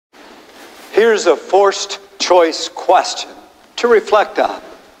Here's a forced choice question to reflect on.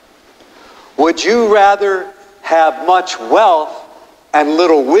 Would you rather have much wealth and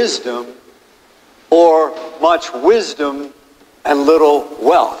little wisdom, or much wisdom and little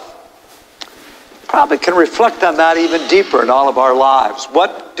wealth? Probably can reflect on that even deeper in all of our lives.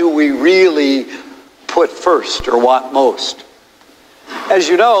 What do we really put first or want most? As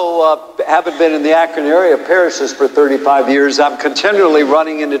you know, having been in the Akron area parishes for 35 years, I'm continually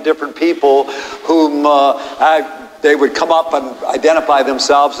running into different people whom they would come up and identify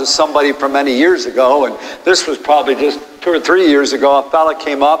themselves as somebody from many years ago. And this was probably just 2 or 3 years ago. A fella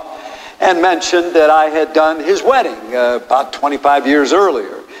came up and mentioned that I had done his wedding about 25 years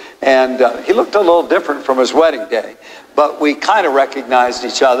earlier. And he looked a little different from his wedding day, but we kind of recognized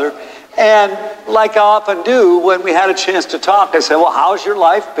each other. And like I often do, when we had a chance to talk, I said, well, how's your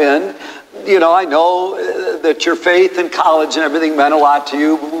life been? You know, I know that your faith in college and everything meant a lot to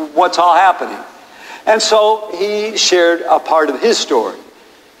you. What's all happening? And so he shared a part of his story.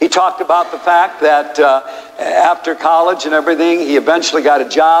 He talked about the fact that after college and everything, he eventually got a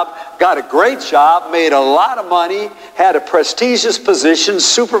job, got a great job, made a lot of money, had a prestigious position,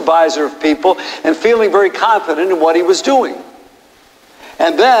 supervisor of people, and feeling very confident in what he was doing.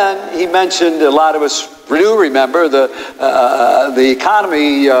 And then he mentioned, a lot of us do remember, the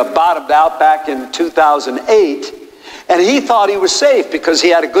economy bottomed out back in 2008, and he thought he was safe because he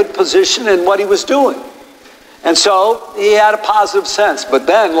had a good position in what he was doing. And so he had a positive sense. But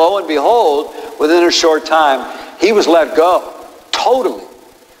then, lo and behold, within a short time, he was let go, totally.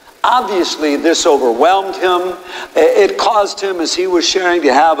 Obviously, this overwhelmed him. It caused him, as he was sharing,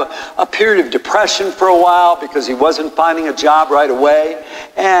 to have a period of depression for a while because he wasn't finding a job right away,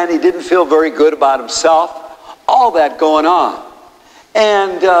 and he didn't feel very good about himself. All that going on.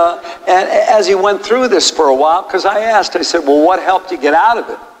 And as he went through this for a while, because I said, well, what helped you get out of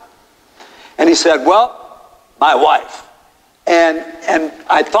it? And he said, well, my wife. And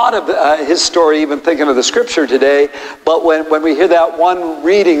I thought of his story, even thinking of the scripture today, but when we hear that one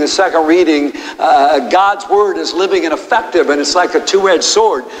reading, the second reading, God's word is living and effective, and it's like a two-edged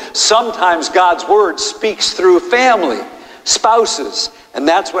sword. Sometimes God's word speaks through family, spouses, and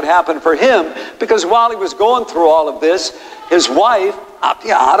that's what happened for him, because while he was going through all of this, his wife,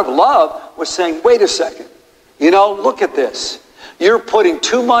 out of love, was saying, wait a second, you know, look at this. You're putting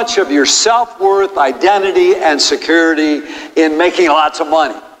too much of your self-worth, identity, and security in making lots of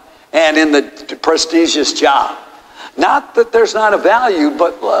money and in the prestigious job. Not that there's not a value,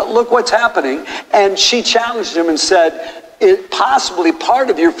 but look what's happening. And she challenged him and said, possibly part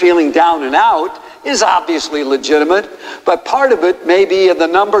of your feeling down and out is obviously legitimate, but part of it may be the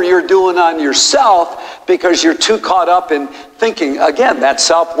number you're doing on yourself because you're too caught up in thinking, again, that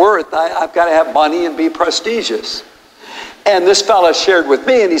self-worth, I've got to have money and be prestigious. And this fella shared with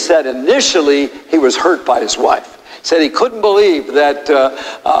me, and he said initially he was hurt by his wife. He said he couldn't believe that,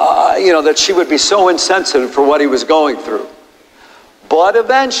 that she would be so insensitive for what he was going through. But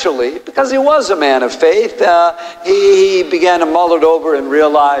eventually, because he was a man of faith, he began to mull it over and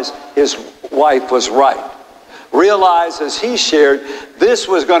realize his wife was right. Realized, as he shared, this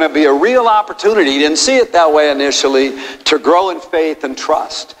was going to be a real opportunity. He didn't see it that way initially, to grow in faith and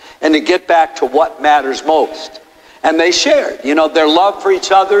trust and to get back to what matters most. And they shared, their love for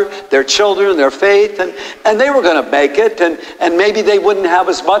each other, their children, their faith, and they were going to make it, and maybe they wouldn't have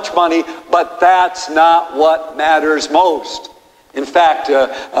as much money, but that's not what matters most. In fact,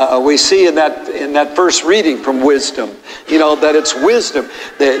 we see in that first reading from Wisdom, that it's wisdom.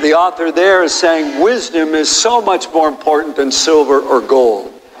 The author there is saying wisdom is so much more important than silver or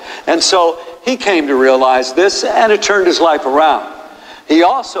gold. And so he came to realize this, and it turned his life around. He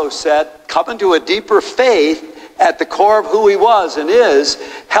also said, coming to a deeper faith at the core of who he was and is,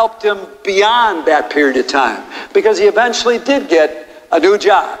 helped him beyond that period of time, because he eventually did get a new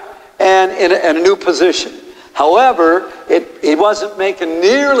job and in a new position. However, he wasn't making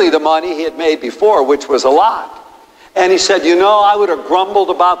nearly the money he had made before, which was a lot. And he said, I would have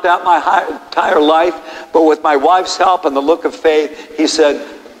grumbled about that my entire life, but with my wife's help and the look of faith, he said,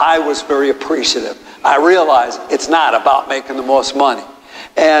 I was very appreciative. I realized it's not about making the most money.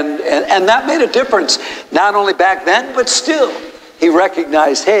 And that made a difference, not only back then, but still. He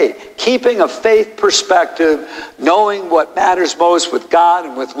recognized, hey, keeping a faith perspective, knowing what matters most with God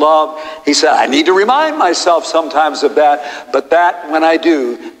and with love, he said, I need to remind myself sometimes of that, but that, when I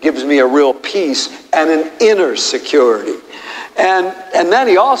do, gives me a real peace and an inner security. And then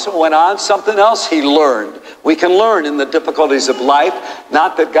he also went on, something else he learned. We can learn in the difficulties of life,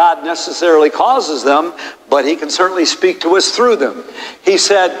 not that God necessarily causes them, but he can certainly speak to us through them. He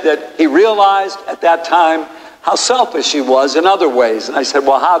said that he realized at that time how selfish he was in other ways. And I said,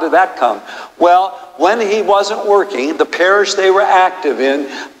 well, how did that come? Well, when he wasn't working, the parish they were active in,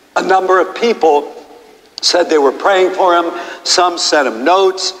 a number of people said they were praying for him. Some sent him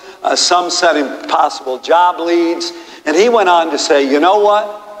notes. Some sent him possible job leads. And he went on to say, you know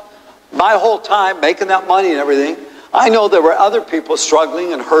what? My whole time making that money and everything, I know there were other people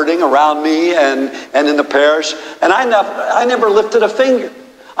struggling and hurting around me and in the parish. And I never lifted a finger.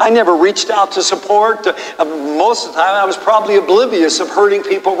 I never reached out to support. Most of the time I was probably oblivious of hurting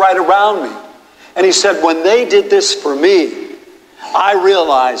people right around me. And he said, when they did this for me, I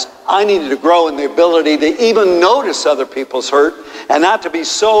realized I needed to grow in the ability to even notice other people's hurt and not to be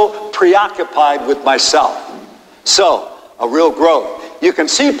so preoccupied with myself. So, a real growth. You can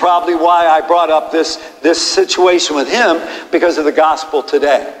see probably why I brought up this situation with him, because of the gospel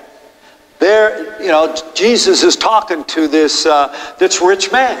today. There, you know, Jesus is talking to this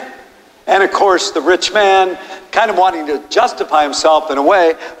rich man. And of course, the rich man, kind of wanting to justify himself in a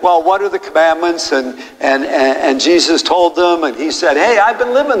way, well, what are the commandments? And Jesus told them, and he said, hey, I've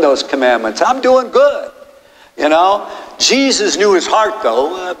been living those commandments. I'm doing good. You know, Jesus knew his heart,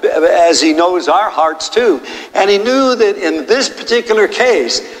 though, as he knows our hearts too. And he knew that in this particular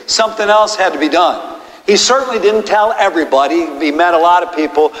case, something else had to be done. He certainly didn't tell everybody. He met a lot of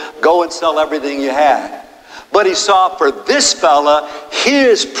people, go and sell everything you had. But he saw for this fella,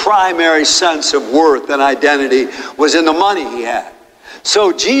 his primary sense of worth and identity was in the money he had.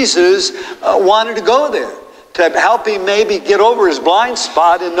 So Jesus wanted to go there to help him maybe get over his blind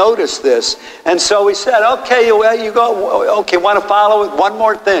spot and notice this. And so he said, okay, well, you go, okay, want to follow it? One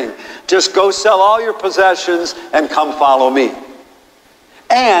more thing. Just go sell all your possessions and come follow me.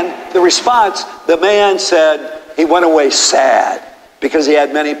 And the response, the man said, he went away sad because he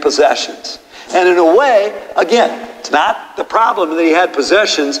had many possessions. And in a way, again, it's not the problem that he had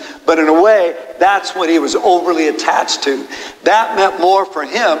possessions, but in a way, that's what he was overly attached to. That meant more for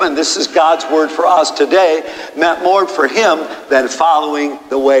him, and this is God's word for us today, meant more for him than following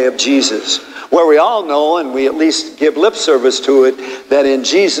the way of Jesus. Where we all know, and we at least give lip service to it, that in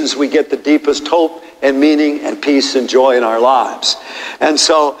Jesus we get the deepest hope and meaning and peace and joy in our lives. And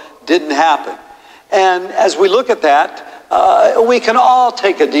so, didn't happen. And as we look at that, we can all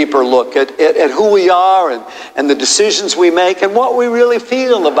take a deeper look at who we are and the decisions we make and what we really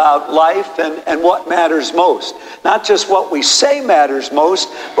feel about life and what matters most. Not just what we say matters most,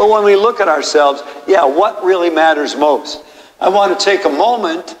 but when we look at ourselves, yeah, what really matters most. I want to take a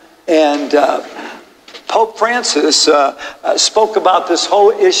moment, and Pope Francis spoke about this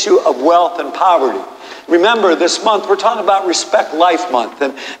whole issue of wealth and poverty. Remember, this month we're talking about Respect Life Month,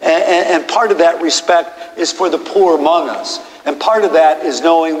 and part of that respect is for the poor among us. And part of that is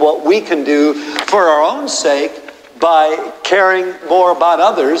knowing what we can do for our own sake by caring more about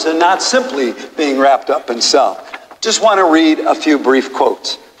others and not simply being wrapped up in self. Just want to read a few brief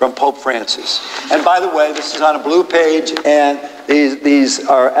quotes from Pope Francis. And by the way, this is on a blue page, and these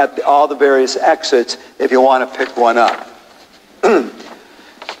are at all the various exits if you want to pick one up.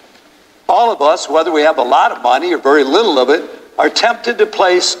 All of us, whether we have a lot of money or very little of it, are tempted to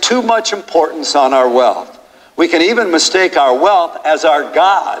place too much importance on our wealth. We can even mistake our wealth as our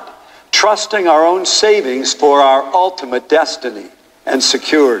God, trusting our own savings for our ultimate destiny and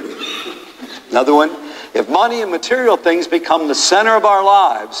security. Another one, if money and material things become the center of our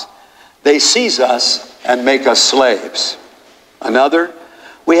lives, they seize us and make us slaves. Another,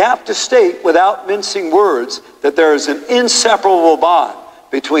 we have to state without mincing words that there is an inseparable bond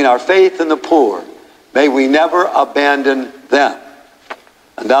between our faith and the poor. May we never abandon them.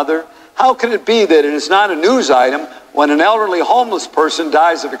 Another, how can it be that it is not a news item when an elderly homeless person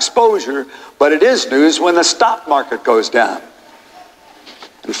dies of exposure, but it is news when the stock market goes down?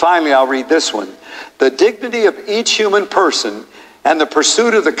 And finally, I'll read this one. The dignity of each human person and the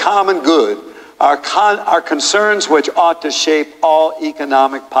pursuit of the common good are concerns which ought to shape all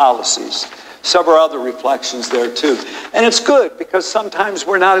economic policies. Several other reflections there too. And it's good because sometimes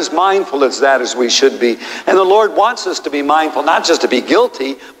we're not as mindful as that as we should be. And the Lord wants us to be mindful, not just to be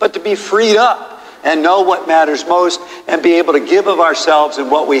guilty, but to be freed up and know what matters most and be able to give of ourselves and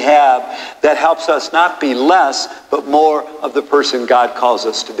what we have that helps us not be less, but more of the person God calls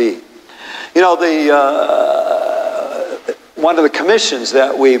us to be. You know, one of the commissions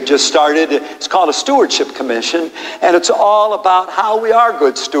that we've just started, it's called a stewardship commission, and it's all about how we are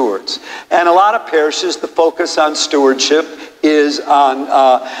good stewards. And a lot of parishes, the focus on stewardship is on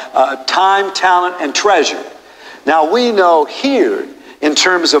time, talent, and treasure. Now we know here in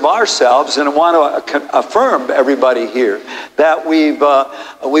terms of ourselves, and I want to affirm everybody here that we've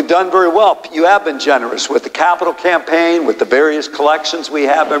done very well. You have been generous with the capital campaign, with the various collections we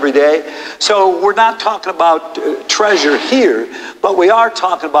have every day. So we're not talking about treasure here, but we are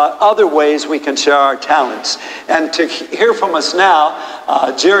talking about other ways we can share our talents. And to hear from us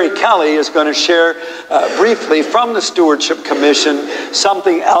now, Jerry Kelly is going to share briefly from the Stewardship Commission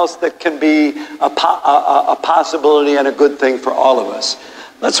something else that can be a possibility and a good thing for all of us.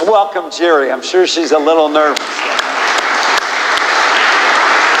 Let's welcome Jerry. I'm sure she's a little nervous.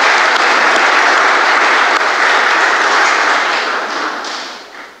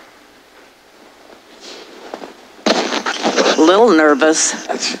 A little nervous.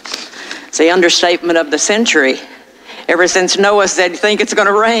 It's the understatement of the century. Ever since Noah said, "You think it's going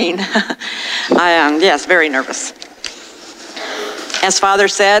to rain?" I am, yes, very nervous. As Father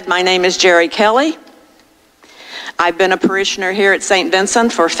said, my name is Jerry Kelly. I've been a parishioner here at St.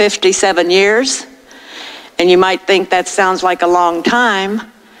 Vincent for 57 years. And you might think that sounds like a long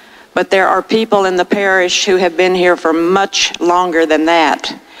time, but there are people in the parish who have been here for much longer than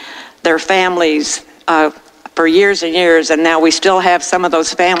that. Their families for years and years, and now we still have some of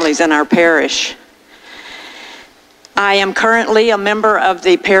those families in our parish. I am currently a member of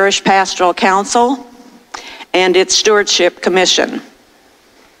the Parish Pastoral Council and its Stewardship Commission.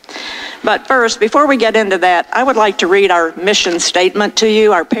 But first, before we get into that, I would like to read our mission statement to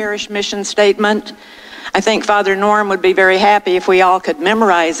you, our parish mission statement. I think Father Norm would be very happy if we all could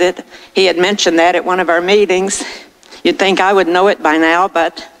memorize it. He had mentioned that at one of our meetings. You'd think I would know it by now,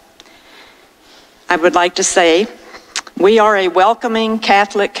 but I would like to say, we are a welcoming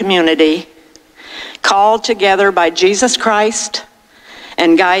Catholic community called together by Jesus Christ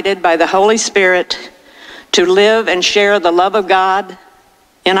and guided by the Holy Spirit to live and share the love of God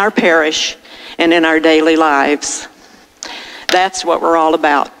in our parish and in our daily lives. That's what we're all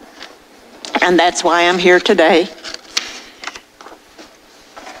about. And that's why I'm here today.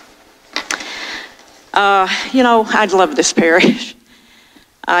 You know, I love this parish.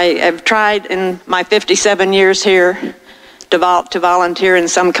 I have tried in my 57 years here to volunteer in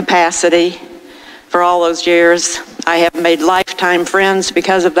some capacity for all those years. I have made lifetime friends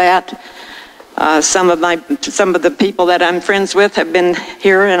because of that. Some of the people that I'm friends with have been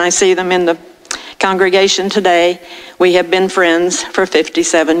here, and I see them in the congregation today. We have been friends for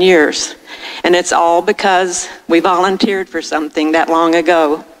 57 years. And it's all because we volunteered for something that long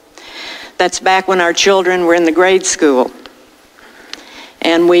ago. That's back when our children were in the grade school.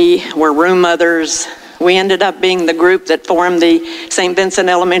 And we were room mothers. We ended up being the group that formed the St. Vincent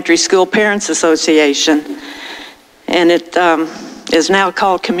Elementary School Parents Association. And it is now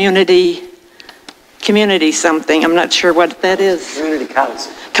called Community something. I'm not sure what that is. Community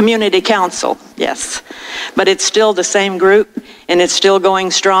Council. Community Council, yes. But it's still the same group, and it's still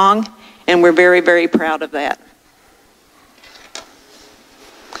going strong, and we're very, very proud of that.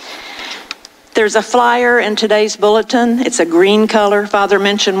 There's a flyer in today's bulletin. It's a green color. Father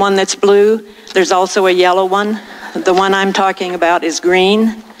mentioned one that's blue. There's also a yellow one. The one I'm talking about is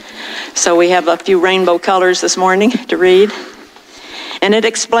green. So we have a few rainbow colors this morning to read. And it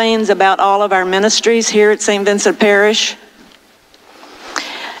explains about all of our ministries here at St. Vincent Parish.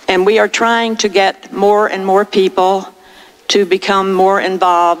 And we are trying to get more and more people to become more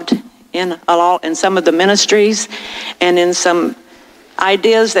involved in some of the ministries and in some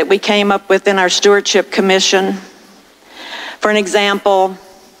ideas that we came up with in our Stewardship Commission. For an example,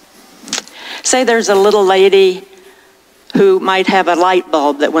 say there's a little lady who might have a light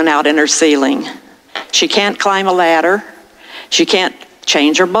bulb that went out in her ceiling. She can't climb a ladder. She can't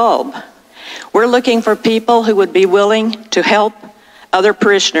change her bulb. We're looking for people who would be willing to help other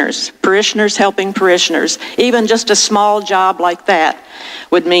parishioners, parishioners helping parishioners. Even just a small job like that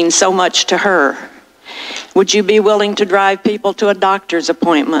would mean so much to her. Would you be willing to drive people to a doctor's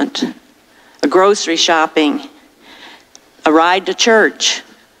appointment, a grocery shopping, a ride to church,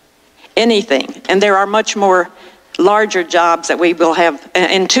 anything? And there are much more larger jobs that we will have.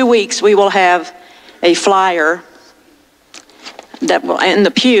 In 2 weeks, we will have a flyer that will, in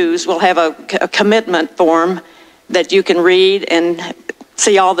the pews, we'll have a commitment form that you can read and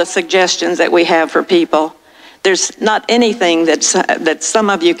see all the suggestions that we have for people. There's not anything that some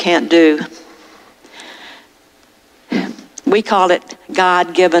of you can't do. We call it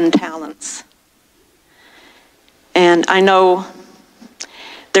God-given talents. And I know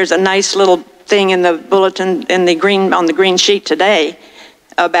there's a nice little thing in the bulletin on the green sheet today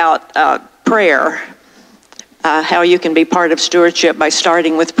about prayer. How you can be part of stewardship by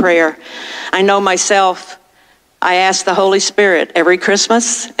starting with prayer. I know myself, I ask the Holy Spirit every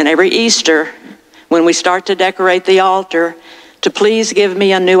Christmas and every Easter when we start to decorate the altar to please give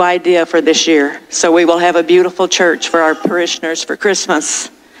me a new idea for this year, so we will have a beautiful church for our parishioners for Christmas.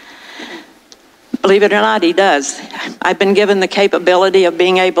 Believe it or not, he does. I've been given the capability of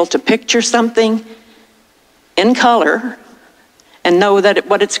being able to picture something in color and know that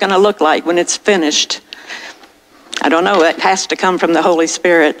what it's going to look like when it's finished. I don't know, it has to come from the Holy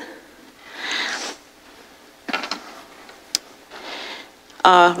Spirit.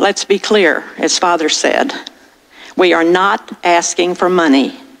 Let's be clear, as Father said. We are not asking for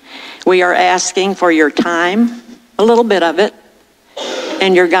money. We are asking for your time, a little bit of it,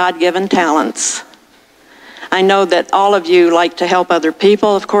 and your God-given talents. I know that all of you like to help other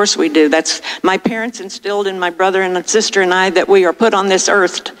people. Of course we do. That's my parents instilled in my brother and sister and I that we are put on this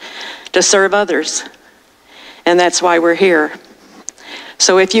earth to serve others. And that's why we're here.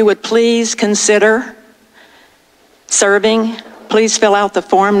 So if you would please consider serving, please fill out the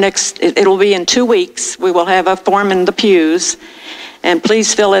form. It'll be in 2 weeks. We will have a form in the pews. And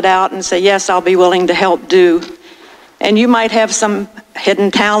please fill it out and say, yes, I'll be willing to help do. And you might have some hidden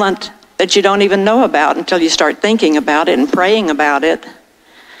talent that you don't even know about until you start thinking about it and praying about it.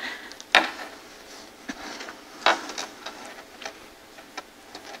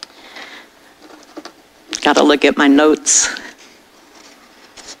 Got to look at my notes.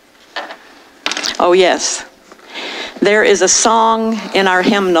 Oh, yes. There is a song in our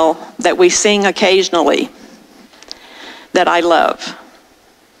hymnal that we sing occasionally that I love.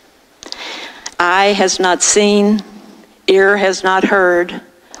 Eye has not seen, ear has not heard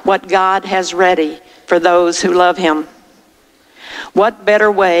what God has ready for those who love him. What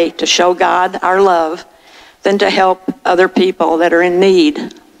better way to show God our love than to help other people that are in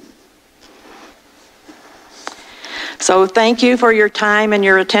need? So thank you for your time and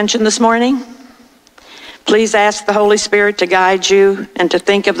your attention this morning. Please ask the Holy Spirit to guide you and to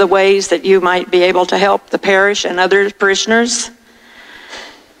think of the ways that you might be able to help the parish and other parishioners.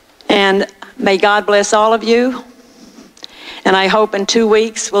 And may God bless all of you. And I hope in 2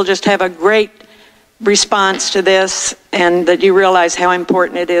 weeks we'll just have a great response to this and that you realize how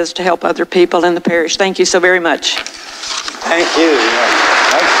important it is to help other people in the parish. Thank you so very much. Thank you.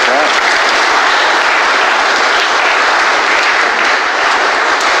 Nice job.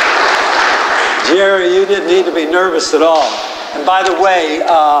 Jerry, you didn't need to be nervous at all. And by the way,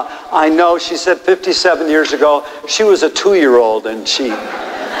 I know she said 57 years ago, she was a 2-year-old and she...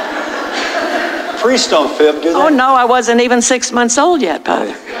 Priests don't fib, do they? Oh, no, I wasn't even 6 months old yet,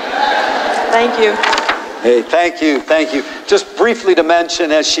 Father. Thank you. Hey, thank you, thank you. Just briefly to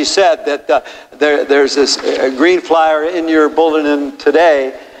mention, as she said, that there's this green flyer in your bulletin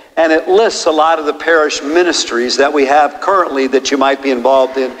today, and it lists a lot of the parish ministries that we have currently that you might be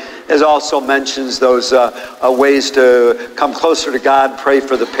involved in. It also mentions those ways to come closer to God, pray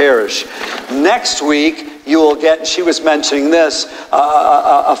for the parish. Next week, you will get, she was mentioning this,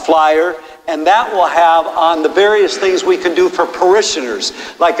 a flyer, and that will have on the various things we can do for parishioners,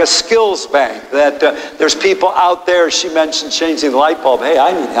 like a skills bank, that there's people out there, she mentioned changing the light bulb. Hey,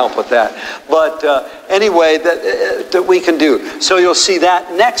 I need help with that. But anyway, that we can do. So you'll see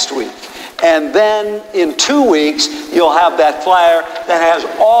that next week. And then in 2 weeks, you'll have that flyer that has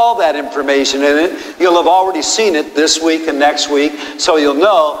all that information in it. You'll have already seen it this week and next week, so you'll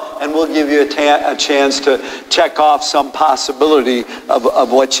know, and we'll give you a chance to check off some possibility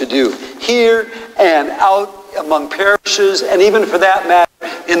of what you do here and out among parishes, and even for that matter,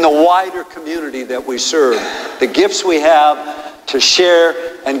 in the wider community that we serve. The gifts we have to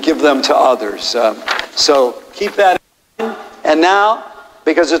share and give them to others. So keep that in mind. And now,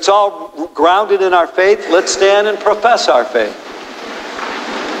 because it's all grounded in our faith, let's stand and profess our faith.